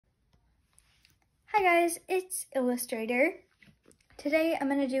Hi guys, it's Illustrator. Today I'm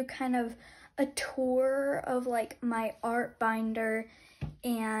gonna do kind of a tour of like my art binder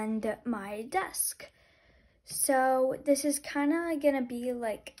and my desk. So this is kind of gonna be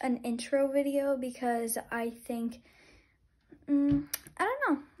like an intro video because I think, I don't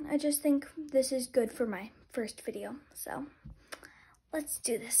know, I just think this is good for my first video. So let's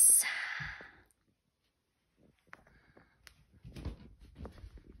do this.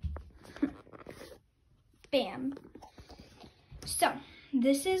 Bam. So,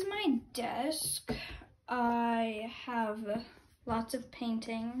 this is my desk. I have lots of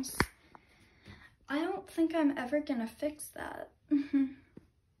paintings. I don't think I'm ever gonna fix that.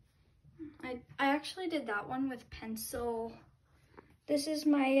 I actually did that one with pencil. This is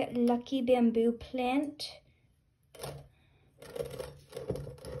my lucky bamboo plant.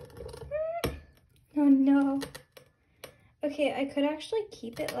 Oh no. Okay, I could actually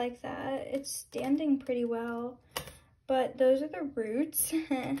keep it like that. It's standing pretty well, but those are the roots.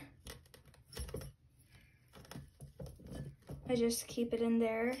 I just keep it in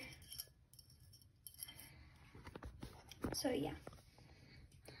there. So yeah.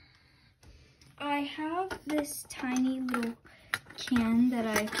 I have this tiny little can that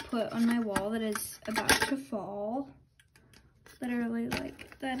I put on my wall that is about to fall. Literally,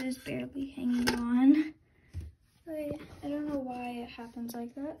 like, that is barely hanging on. I don't know why it happens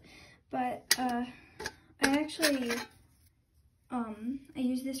like that, but I actually, I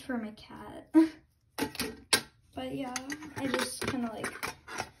use this for my cat. But yeah, I just kind of like,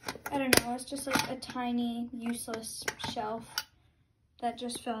 I don't know, it's just like a tiny, useless shelf that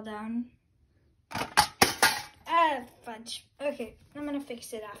just fell down. Ah, fudge. Okay, I'm gonna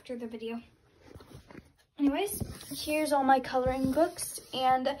fix it after the video. Anyways, here's all my coloring books,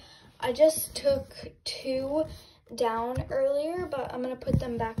 and I just took 2 down earlier, but I'm gonna put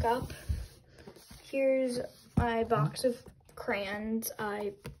them back up. Here's my box of crayons.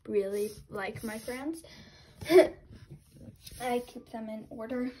 I really like my crayons. I keep them in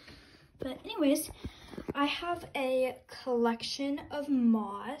order. But anyways, I have a collection of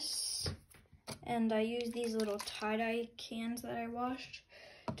moss, and I use these little tie-dye cans that I washed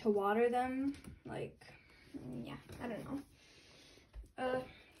to water them. Like, yeah, I don't know.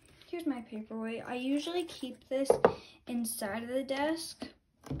 Here's my paperweight. I usually keep this inside of the desk,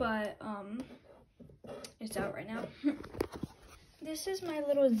 but it's out right now. This is my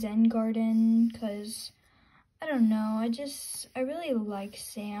little Zen garden because I don't know, I really like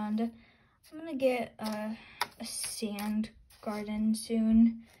sand. I'm gonna get a sand garden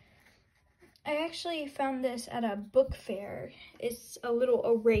soon. I actually found this at a book fair. It's a little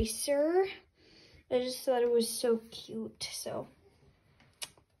eraser. I just thought it was so cute, so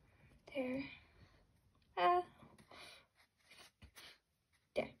there.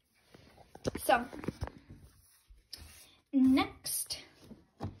 There. So, next,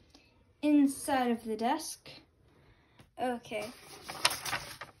 inside of the desk. Okay.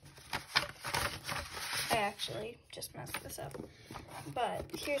 I actually just messed this up. But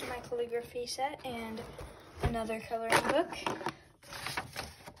here's my calligraphy set and another coloring book.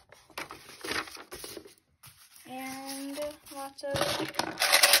 And lots of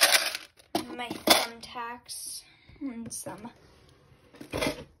my thumbtacks and some.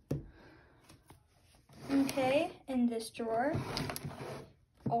 Okay, in this drawer,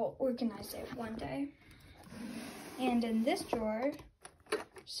 I'll organize it one day. And in this drawer,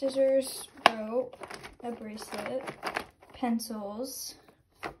 scissors, rope, a bracelet, pencils,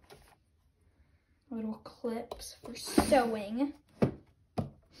 little clips for sewing.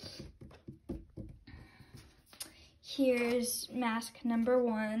 Here's mask number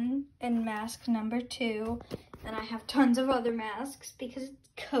 1 and mask number 2. And I have tons of other masks because it's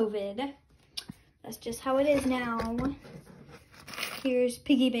COVID. That's just how it is now. Here's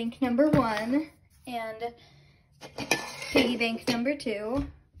piggy bank number 1 and piggy bank number 2.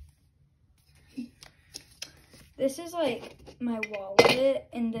 This is like my wallet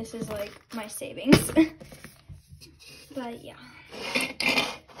and this is like my savings. But yeah.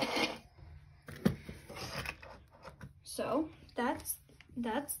 So that's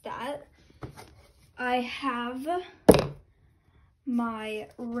that. I have my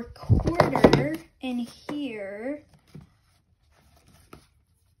recorder in here.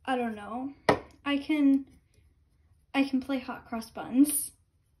 I don't know. I can play hot cross buns.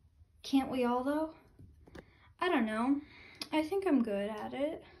 Can't we all though? I don't know. I think I'm good at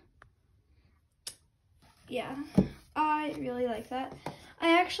it. Yeah, I really like that.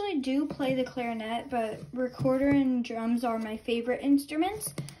 I actually do play the clarinet, but recorder and drums are my favorite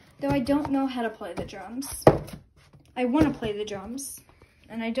instruments, though I don't know how to play the drums. I want to play the drums,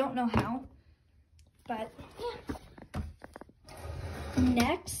 and I don't know how. But yeah.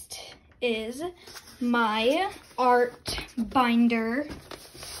 Next is my art binder.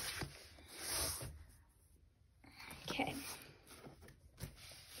 Okay.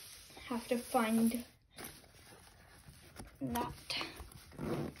 Have to find that.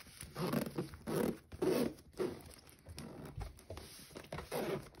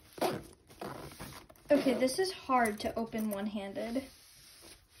 Okay, this is hard to open one-handed.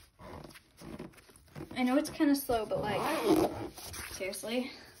 I know it's kind of slow, but like, seriously.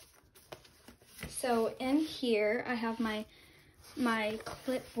 So in here, I have my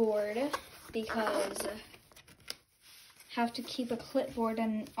clipboard because I have to keep a clipboard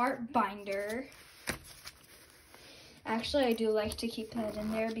and an art binder. Actually, I do like to keep that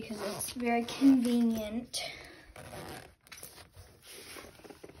in there because it's very convenient.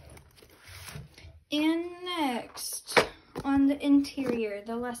 And next, on the interior,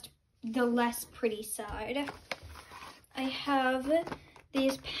 the less pretty side, I have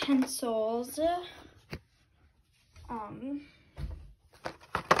these pencils.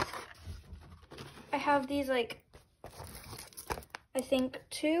 I have these, like, I think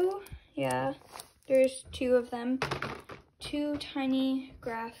two, yeah, there's two of them, two tiny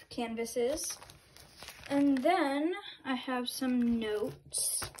graph canvases. And then I have some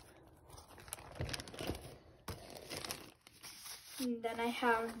notes. And then I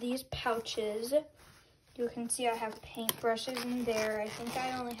have these pouches. You can see I have paintbrushes in there. I think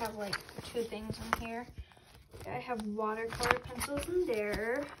I only have like 2 things in here. I have watercolor pencils in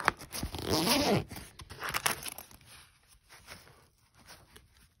there.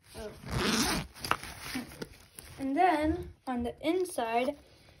 Oh. And then on the inside,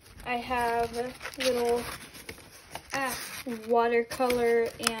 I have little watercolor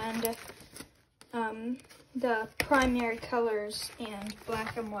and the primary colors and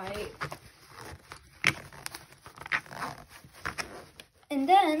black and white. And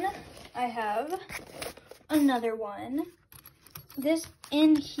then I have another one. This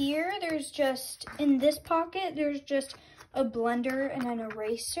in here, there's just, in this pocket, there's just a blender and an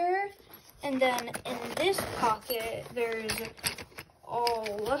eraser. And then in this pocket, there's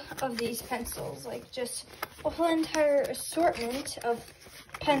all of these pencils, like just a whole entire assortment of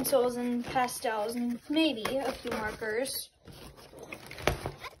pencils and pastels and maybe a few markers.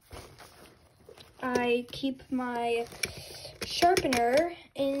 I keep my sharpener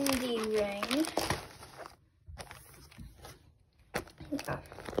in the ring. Yeah.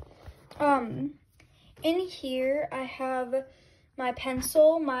 In here I have my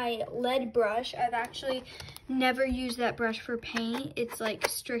pencil, my lead brush. I've actually never used that brush for paint. It's like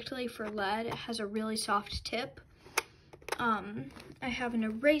strictly for lead. It has a really soft tip. I have an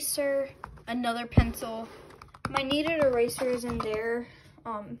eraser, another pencil. My kneaded eraser is in there.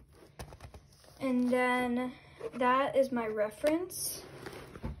 And then that is my reference.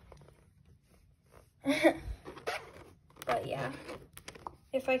 But yeah,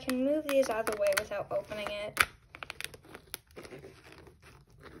 if I can move these out of the way without opening it.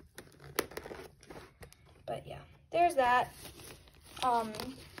 But yeah, there's that. I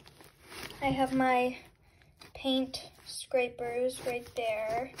have my paint scrapers right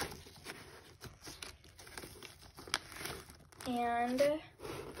there. And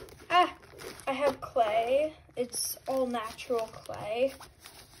I have clay. It's all natural clay.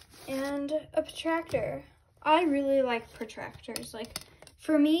 And a protractor. I really like protractors. Like,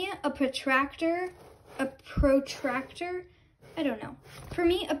 for me, a protractor, I don't know. For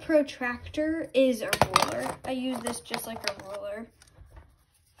me, a protractor is a ruler. I use this just like a ruler.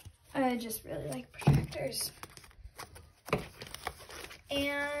 I just really like protractors.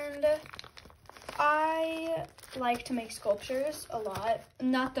 And I like to make sculptures a lot.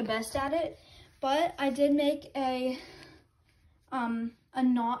 I'm not the best at it, but I did make a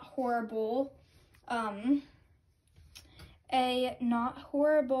not horrible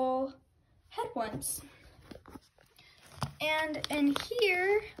head once. And in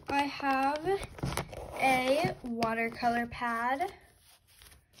here I have a watercolor pad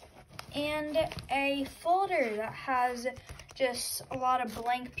and a folder that has just a lot of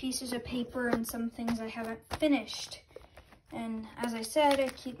blank pieces of paper and some things I haven't finished. And as I said, I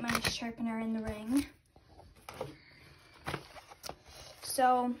keep my sharpener in the ring.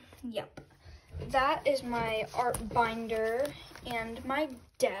 So, yep. That is my art binder and my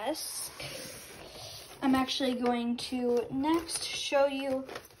desk. I'm actually going to next show you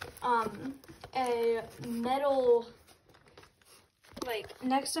a metal,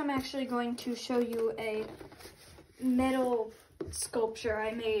 next I'm actually going to show you a metal sculpture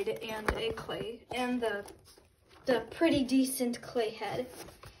I made and a clay, and the pretty decent clay head.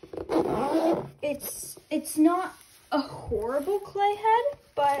 It's not a horrible clay head,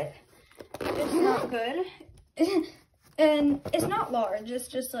 but it's not good. And it's not large, it's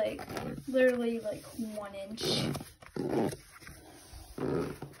just like literally like 1 inch.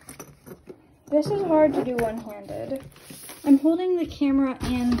 This is hard to do one-handed. I'm holding the camera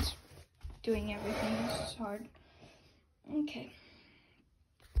and doing everything. This is hard. Okay.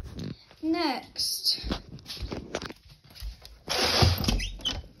 Next.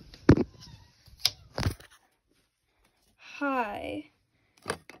 Hi.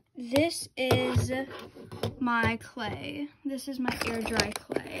 This is my clay. This is my air dry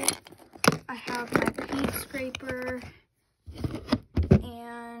clay. I have my paint scraper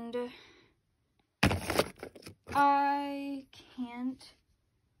and I can't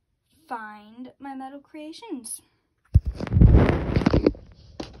find my metal creations.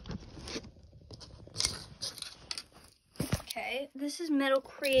 Okay, this is Metal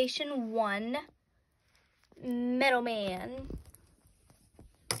Creation 1, Metal Man.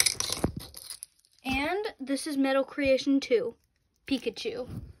 And this is Metal Creation 2, Pikachu.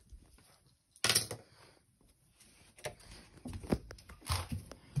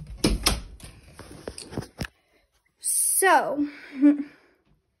 So,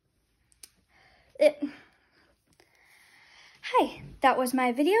 hi, that was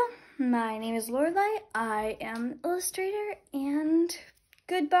my video. My name is Lorelei. I am an illustrator, and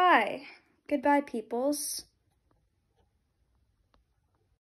goodbye. Goodbye, peoples.